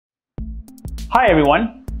Hi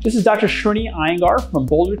everyone, this is Dr. Srinivas Iyengar from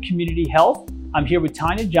Boulder Community Health. I'm here with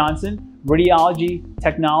Tanya Johnson, radiology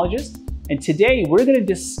technologist, and today we're going to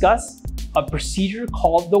discuss a procedure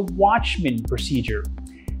called the WATCHMAN procedure.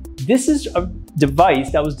 This is a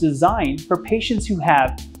device that was designed for patients who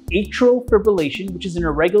have atrial fibrillation, which is an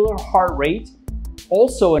irregular heart rate,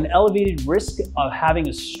 also an elevated risk of having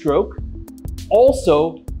a stroke,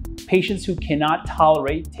 also patients who cannot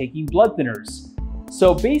tolerate taking blood thinners.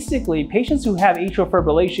 So basically, patients who have atrial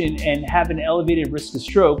fibrillation and have an elevated risk of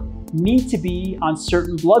stroke need to be on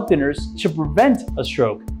certain blood thinners to prevent a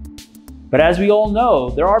stroke. But as we all know,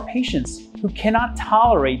 there are patients who cannot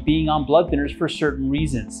tolerate being on blood thinners for certain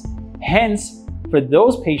reasons. Hence, for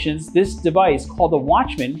those patients, this device called the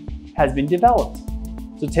WATCHMAN has been developed.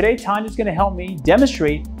 So today, Tanya's going to help me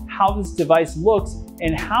demonstrate how this device looks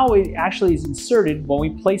and how it actually is inserted when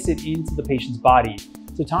we place it into the patient's body.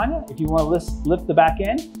 So Tanya, if you want to lift the back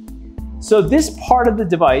end. So this part of the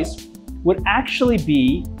device would actually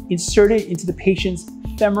be inserted into the patient's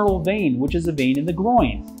femoral vein, which is a vein in the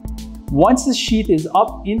groin. Once the sheath is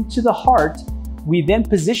up into the heart, we then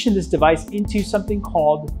position this device into something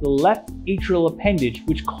called the left atrial appendage,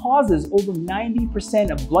 which causes over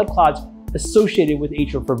 90% of blood clots associated with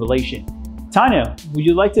atrial fibrillation. Tanya, would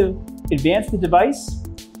you like to advance the device?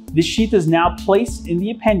 This sheath is now placed in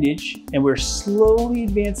the appendage, and we're slowly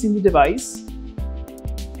advancing the device.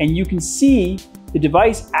 And you can see the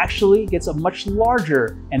device actually gets a much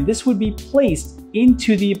larger, and this would be placed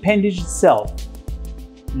into the appendage itself.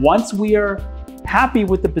 Once we are happy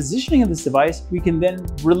with the positioning of this device, we can then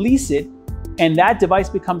release it, and that device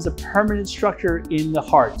becomes a permanent structure in the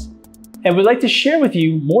heart. And we'd like to share with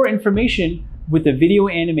you more information with the video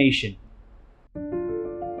animation.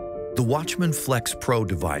 The WATCHMAN FLX Pro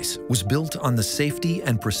device was built on the safety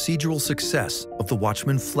and procedural success of the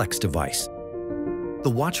WATCHMAN FLX device. The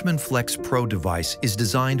WATCHMAN FLX Pro device is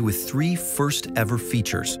designed with three first-ever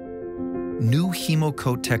features: new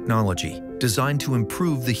HemoCoat technology designed to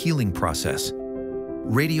improve the healing process,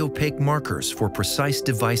 radiopaque markers for precise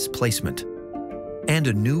device placement, and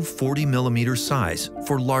a new 40mm size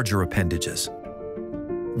for larger appendages.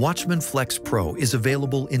 WATCHMAN FLX Pro is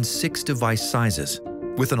available in 6 device sizes,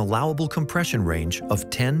 with an allowable compression range of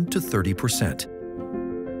 10 to 30%.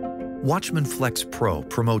 WATCHMAN FLX Pro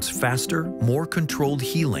promotes faster, more controlled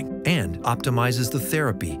healing and optimizes the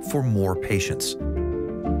therapy for more patients.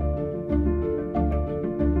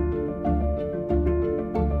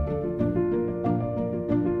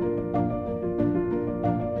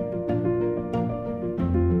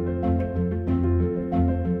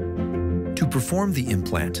 To perform the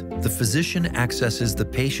implant, the physician accesses the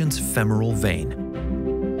patient's femoral vein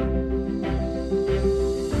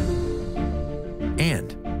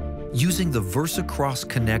and, using the VersaCross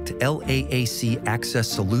Connect LAAC access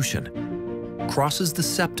solution, crosses the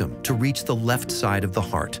septum to reach the left side of the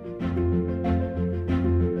heart.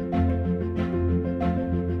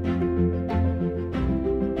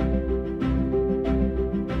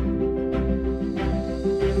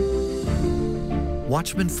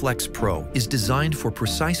 WATCHMAN FLX Pro is designed for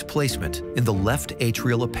precise placement in the left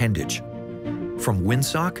atrial appendage, from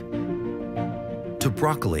windsock to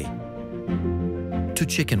broccoli to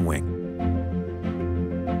chicken wing.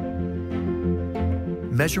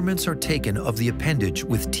 Measurements are taken of the appendage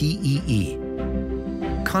with TEE.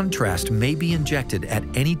 Contrast may be injected at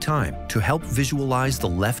any time to help visualize the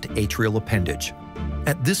left atrial appendage.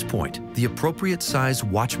 At this point, the appropriate size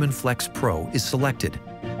WATCHMAN FLX Pro is selected.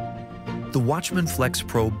 The WATCHMAN FLX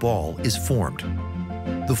Pro ball is formed.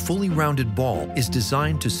 The fully rounded ball is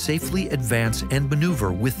designed to safely advance and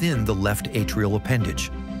maneuver within the left atrial appendage.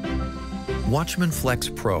 WATCHMAN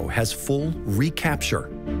FLX Pro has full recapture,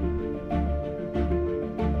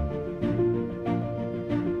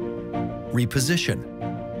 reposition,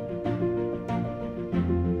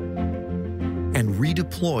 and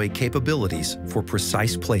redeploy capabilities for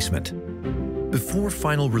precise placement. Before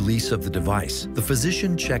final release of the device, the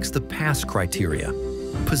physician checks the pass criteria.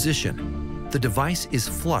 Position: the device is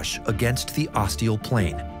flush against the ostial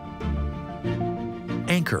plane.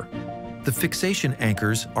 Anchor: the fixation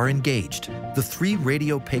anchors are engaged. The 3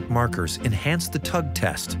 radiopaque markers enhance the tug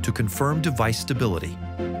test to confirm device stability.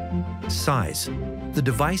 Size: the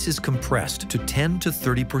device is compressed to 10 to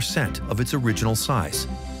 30% of its original size.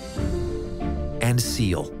 And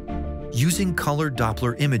seal: using color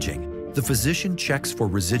Doppler imaging, the physician checks for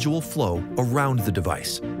residual flow around the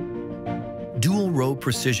device. Dual-row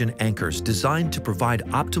precision anchors designed to provide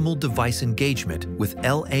optimal device engagement with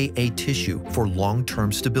LAA tissue for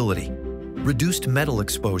long-term stability. reduced metal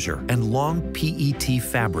exposure, and long PET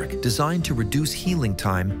fabric designed to reduce healing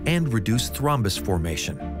time and reduce thrombus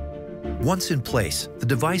formation. Once in place, the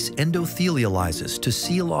device endothelializes to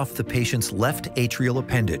seal off the patient's left atrial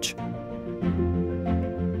appendage.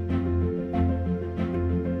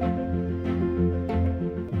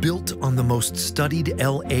 Built on the most studied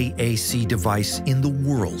LAAC device in the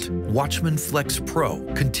world, WATCHMAN FLX Pro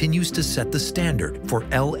continues to set the standard for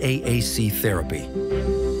LAAC therapy.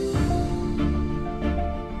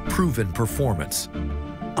 Proven performance,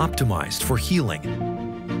 optimized for healing.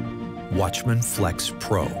 WATCHMAN FLX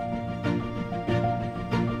Pro.